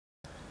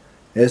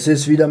Es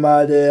ist wieder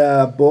mal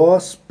der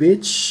Boss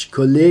Bitch,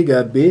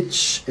 Kollegah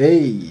Bitch,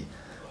 ey.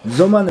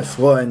 So meine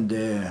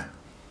Freunde.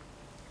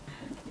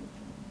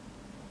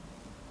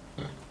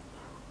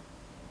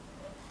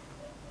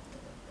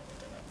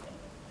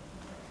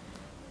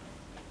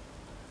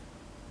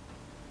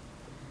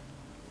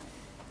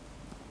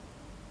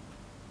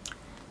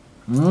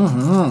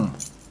 Mhm.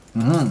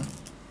 Mhm.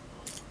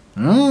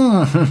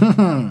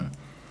 Mhm.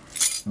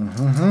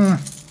 Mhm.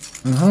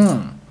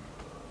 Mhm.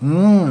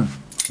 Mhm.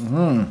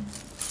 Mhm.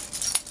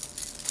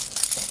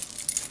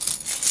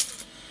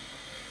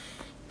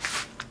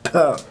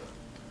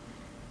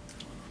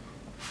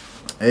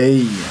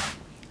 Ey,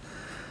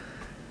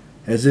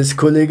 es ist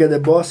Kollegah der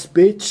Boss,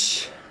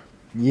 Bitch.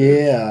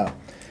 Yeah.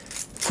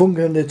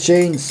 Funkelnde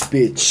Chains,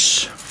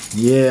 Bitch.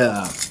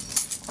 Yeah.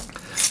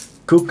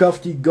 Guck auf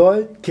die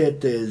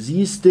Goldkette,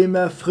 sie ist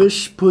immer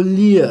frisch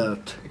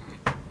poliert.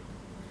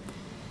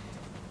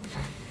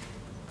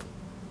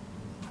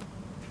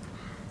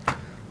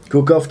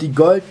 Guck auf die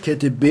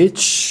Goldkette,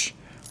 Bitch.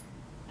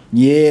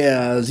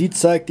 Yeah, sie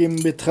zeigt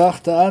dem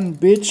Betrachter an,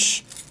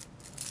 Bitch.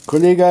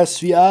 Kollegah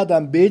ist wie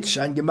Adam, Bitch,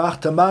 ein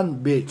gemachter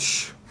Mann,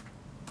 Bitch.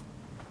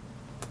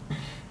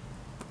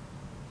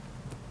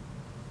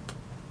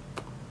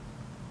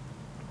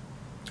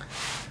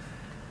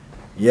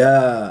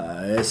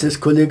 Ja, es ist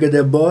Kollegah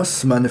der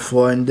Boss, meine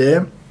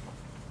Freunde.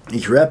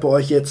 Ich rappe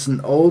euch jetzt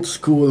ein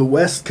Oldschool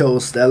West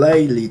Coast LA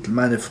Lied,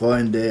 meine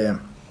Freunde.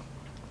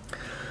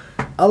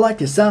 I like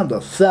the sound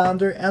of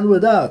thunder and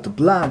without a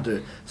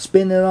blunder.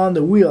 Spinning on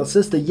the wheels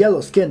is the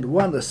yellow-skinned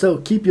wonder. So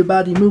keep your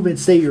body moving,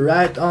 stay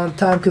right on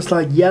time. Cause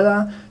like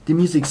yellow, the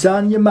music's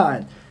on your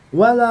mind.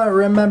 Well, I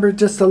remember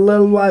just a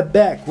little while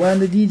back when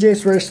the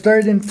DJs were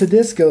starting to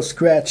disco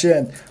scratch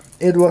and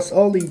it was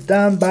only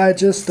done by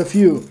just a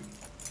few.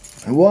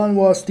 One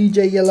was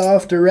DJ Yellow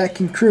of the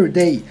Wrecking Crew.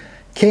 They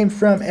came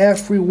from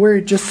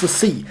everywhere just to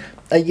see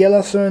a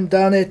yellow throne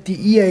down at the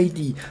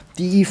EAD.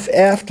 The Eve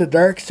After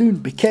Dark soon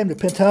became the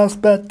penthouse,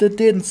 but that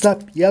didn't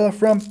stop Yellow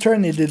from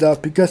turning it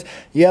up because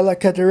Yellow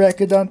cut the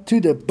record onto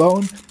the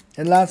bone.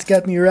 And Lance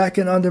got me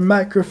rocking on the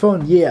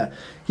microphone. Yeah,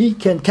 he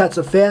can cut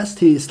so fast,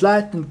 he's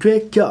light and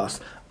quick,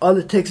 cause all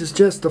it takes is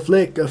just a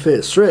flick of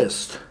his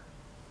wrist.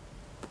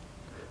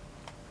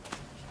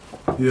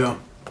 Yeah.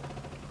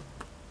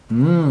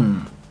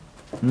 Mmm.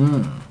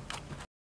 Mmm.